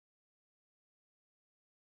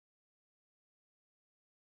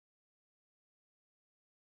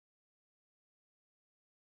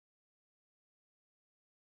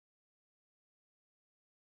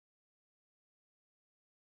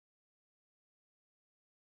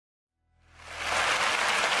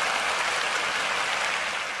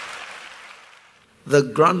The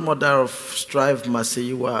grandmother of Strive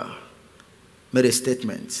Maseyiwa made a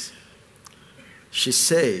statement. She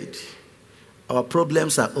said, our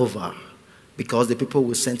problems are over because the people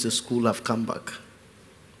we sent to school have come back.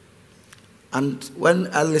 And when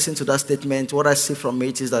I listen to that statement, what I see from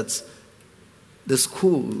it is that the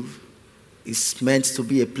school is meant to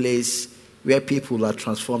be a place where people are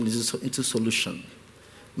transformed into solution.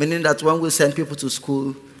 Meaning that when we send people to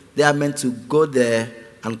school, they are meant to go there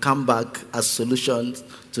and come back as solutions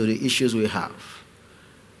to the issues we have.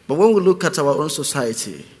 But when we look at our own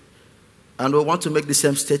society, and we want to make the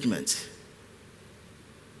same statement,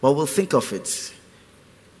 but we'll think of it.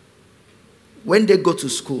 When they go to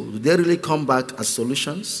school, do they really come back as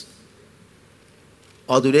solutions?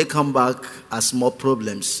 Or do they come back as more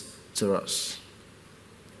problems to us?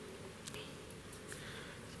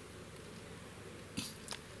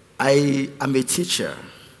 I am a teacher,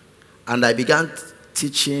 and I began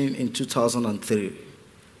teaching in 2003.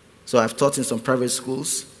 So I've taught in some private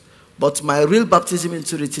schools, but my real baptism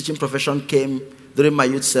into the teaching profession came during my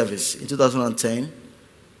youth service in 2010,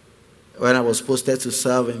 when I was posted to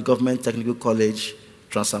serve in Government Technical College,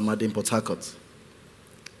 Transamadi in Port Harcourt.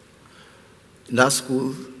 In that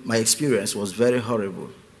school, my experience was very horrible.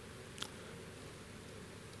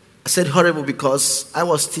 I said horrible because I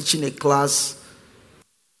was teaching a class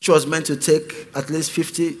which was meant to take at least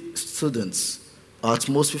 50 students, or at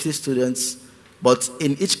most 50 students, but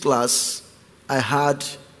in each class, I had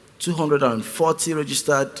 240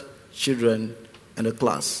 registered children in the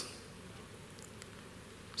class.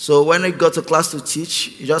 So when I got to class to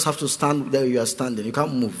teach, you just have to stand there you are standing. You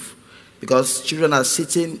can't move because children are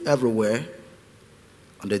sitting everywhere,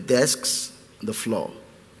 on the desks, on the floor.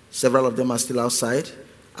 Several of them are still outside,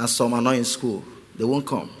 and some are not in school. They won't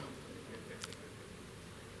come.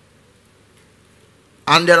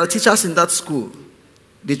 And there are teachers in that school.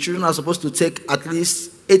 The children are supposed to take at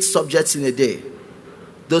least 8 subjects in a day.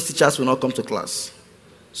 Those teachers will not come to class.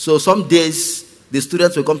 So some days, the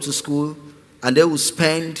students will come to school, and they will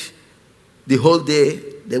spend the whole day,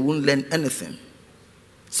 they won't learn anything.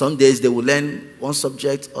 Some days they will learn 1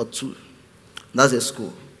 subject or 2. That's a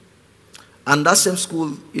school. And that same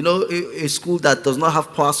school, you know, a school that does not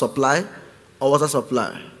have power supply or water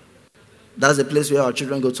supply, that's the place where our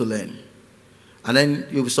children go to learn. And then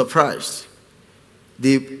you'll be surprised.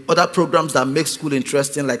 The other programs that make school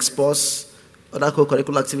interesting, like sports, other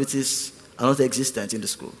co-curricular activities, are not existent in the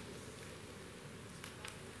school.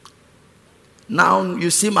 Now you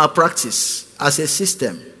see malpractice as a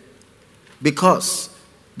system because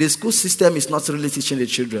the school system is not really teaching the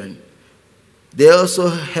children. They also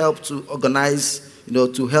help to organize,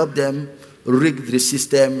 to help them rig the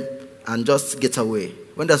system and just get away.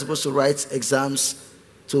 When they're supposed to write exams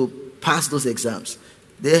to pass those exams,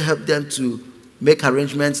 they help them to make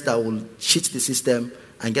arrangements that will cheat the system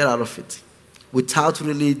and get out of it without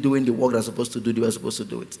really doing the work they're supposed to do. They were supposed to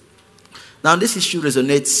do it. Now, this issue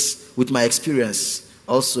resonates with my experience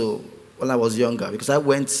also when I was younger, because I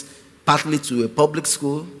went partly to a public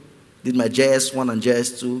school, did my JS1 and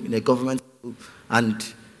JS2 in a government school, and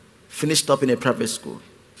finished up in a private school.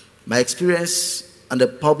 My experience in the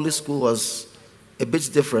public school was a bit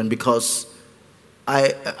different because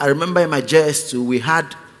I remember in my JS2, we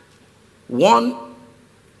had 1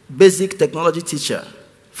 basic technology teacher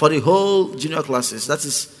for the whole junior classes. That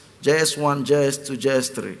is JS1, JS2,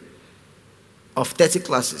 JS3, of 30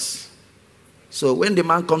 classes. So when the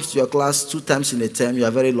man comes to your class 2 times in a term, you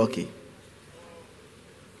are very lucky.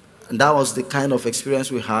 And that was the kind of experience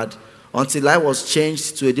we had until I was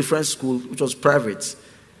changed to a different school, which was private.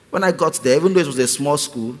 When I got there, even though it was a small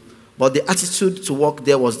school, but the attitude to work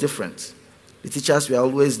there was different. The teachers were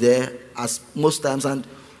always there, as most times, and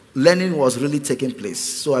learning was really taking place.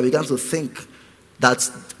 So I began to think that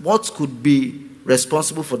what could be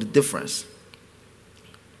responsible for the difference.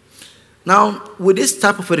 Now, with this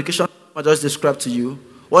type of education I just described to you,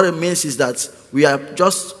 what it means is that we are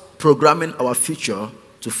just programming our future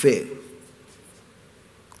to fail.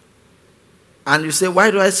 And you say,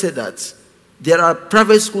 why do I say that? There are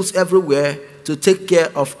private schools everywhere to take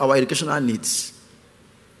care of our educational needs.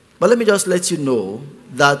 But let me just let you know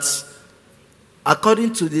that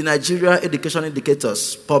according to the Nigeria Education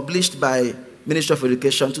Indicators published by Ministry of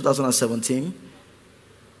Education 2017,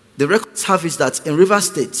 the records have is that in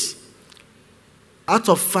Rivers State, out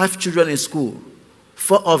of 5 children in school,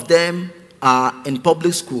 4 of them are in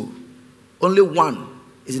public school. Only 1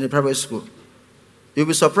 is in a private school. You'll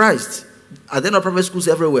be surprised. Are there not private schools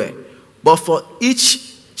everywhere? But for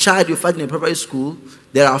each child you find in a private school,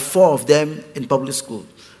 there are 4 of them in public school.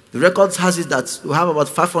 The records has it that we have about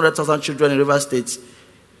 500,000 children in Rivers State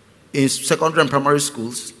in secondary and primary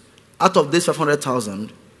schools, Out of this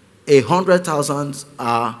 500,000, 100,000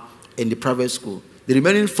 are in the private school. The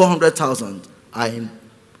remaining 400,000 are in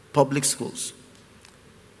public schools.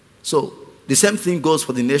 So the same thing goes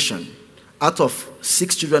for the nation. Out of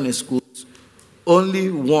 6 children in schools, only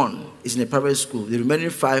 1 is in a private school. The remaining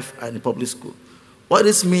 5 are in a public school. What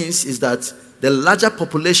this means is that the larger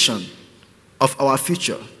population of our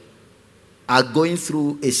future are going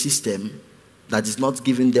through a system that is not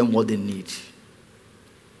giving them what they need.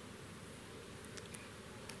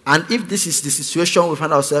 And if this is the situation we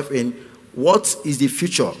find ourselves in, what is the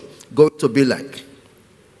future going to be like?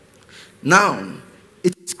 Now,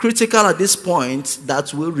 it's critical at this point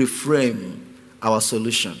that we reframe our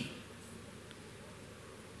solution,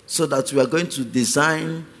 so that we are going to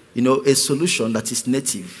design, a solution that is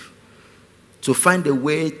native, to find a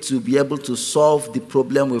way to be able to solve the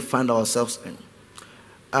problem we find ourselves in.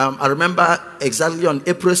 I remember exactly on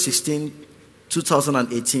April 16,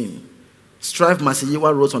 2018, Strive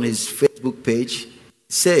Masiyiwa wrote on his Facebook page,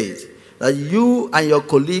 said that you and your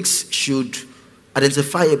colleagues should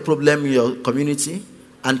identify a problem in your community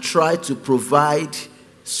and try to provide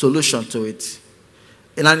solution to it.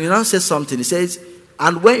 And he now says something. He says,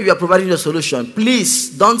 and when you are providing your solution,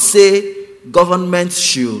 please don't say government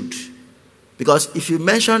should. Because if you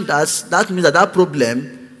mention that, that means that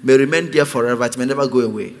problem may remain there forever. It may never go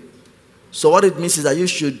away. So what it means is that you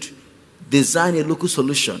should design a local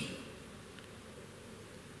solution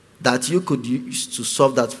that you could use to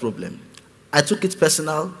solve that problem. I took it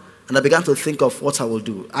personal, and I began to think of what I will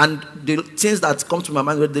do. And the things that come to my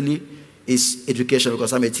mind readily is education,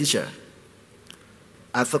 because I'm a teacher.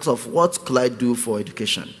 I thought of what could I do for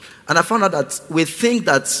education. And I found out that we think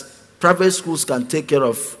that private schools can take care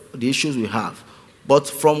of the issues we have. But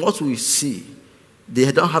from what we see,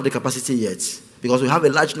 they don't have the capacity yet, because we have a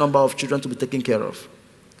large number of children to be taken care of.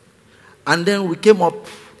 And then we came up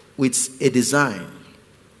with a design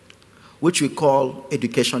which we call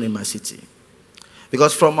Education in My City.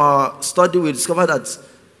 Because from our study, we discovered that,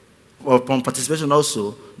 or from participation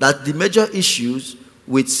also, that the major issues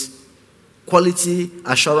with quality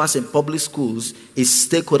assurance in public schools is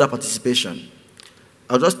stakeholder participation.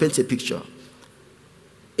 I'll just paint a picture.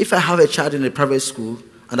 If I have a child in a private school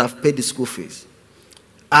and I've paid the school fees,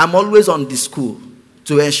 I'm always on the school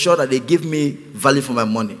to ensure that they give me value for my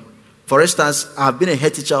money. For instance, I've been a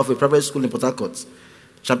head teacher of a private school in Port Harcourt,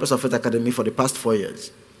 Champions of Faith Academy, for the past 4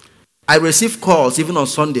 years. I receive calls even on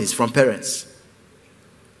Sundays from parents.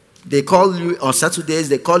 They call you on Saturdays,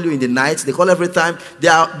 they call you in the night, they call every time. They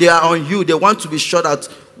are on you. They want to be sure that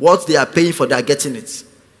what they are paying for, they are getting it.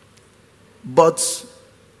 But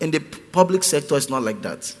in the public sector, it's not like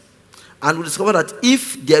that. And we discover that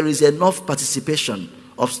if there is enough participation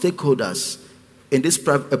of stakeholders in these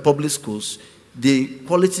public schools, the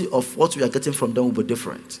quality of what we are getting from them will be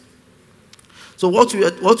different. So what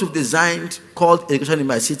we've designed, called Education in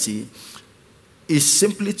My City, is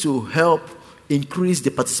simply to help increase the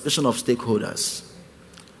participation of stakeholders.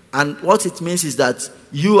 And what it means is that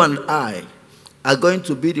you and I are going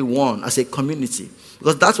to be the one as a community,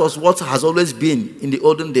 because that was what has always been in the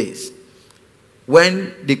olden days,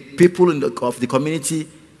 when the people of the community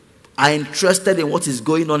are interested in what is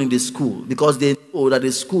going on in the school, because they know that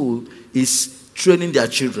the school is training their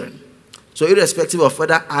children. So irrespective of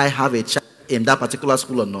whether I have a child in that particular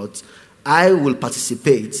school or not, I will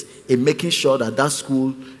participate in making sure that that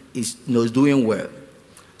school is doing well.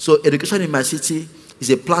 So Education in My City is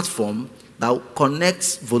a platform that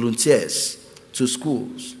connects volunteers to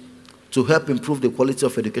schools to help improve the quality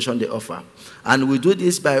of education they offer. And we do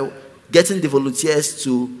this by getting the volunteers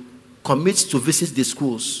to commit to visit the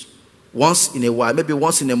schools once in a while, maybe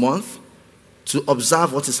once in a month, to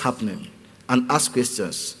observe what is happening and ask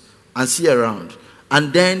questions and see around.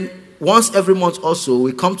 And then once every month also,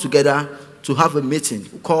 we come together to have a meeting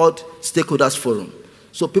called Stakeholders Forum.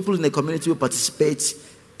 So people in the community will participate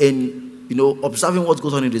in, observing what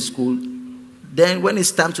goes on in the school. Then when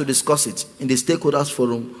it's time to discuss it in the Stakeholders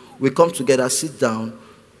Forum, we come together, sit down,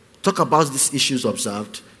 talk about these issues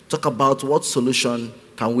observed, talk about what solution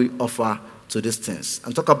can we offer to these things,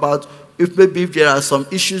 and talk about if there are some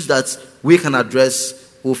issues that we can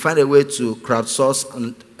address, we'll find a way to crowdsource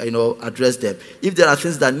and address them. If there are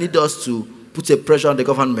things that need us to put a pressure on the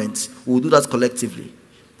government, we'll do that collectively.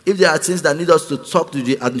 If there are things that need us to talk to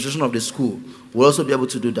the administration of the school, we'll also be able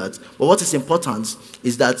to do that. But what is important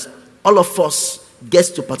is that all of us get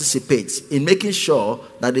to participate in making sure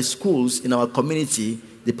that the schools in our community,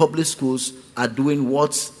 the public schools, are doing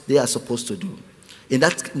what they are supposed to do. In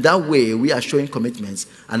that way, we are showing commitments,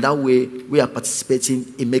 and that way, we are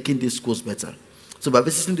participating in making these schools better. So by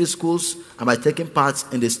visiting these schools and by taking part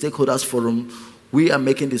in the Stakeholders Forum, we are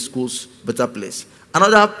making the schools a better place.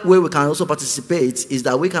 Another way we can also participate is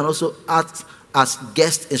that we can also act as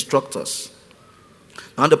guest instructors.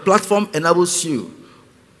 Now, the platform enables you,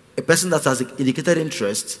 a person that has indicated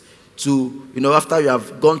interest, to, after you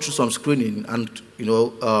have gone through some screening and,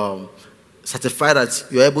 certify that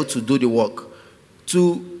you're able to do the work,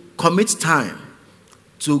 to commit time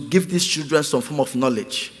to give these children some form of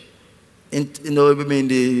knowledge, in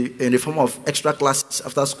the form of extra classes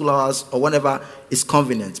after school hours or whenever it's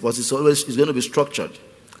convenient, but it's going to be structured.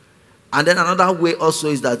 And then another way also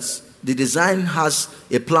is that the design has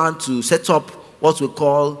a plan to set up what we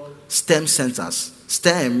call STEM centers.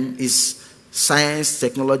 STEM is science,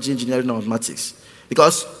 technology, engineering, and mathematics.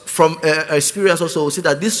 Because from experience also, we see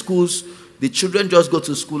that these schools, the children just go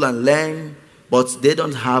to school and learn, but they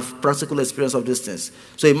don't have practical experience of these things.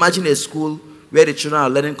 So imagine a school where the children are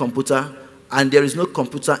learning computer, and there is no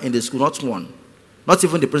computer in the school, not one. Not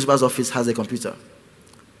even the principal's office has a computer.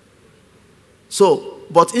 So,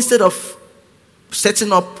 but instead of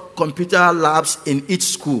setting up computer labs in each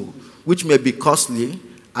school, which may be costly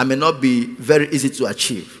and may not be very easy to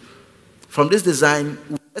achieve, from this design,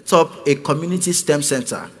 we set up a community STEM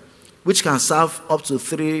center, which can serve up to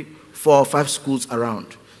 3, 4, 5 schools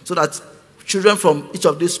around, so that children from each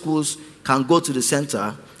of these schools can go to the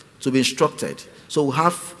center to be instructed. So we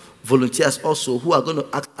have volunteers also who are going to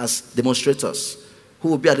act as demonstrators, who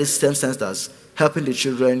will be at these STEM centers, helping the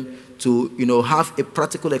children to, have a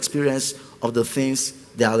practical experience of the things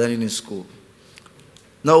they are learning in school.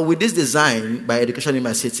 Now, with this design by Education in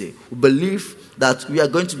My City, we believe that we are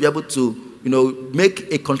going to be able to,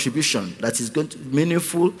 make a contribution that is going to be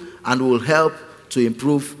meaningful and will help to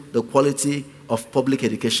improve the quality of public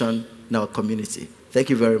education in our community. Thank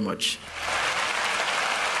you very much.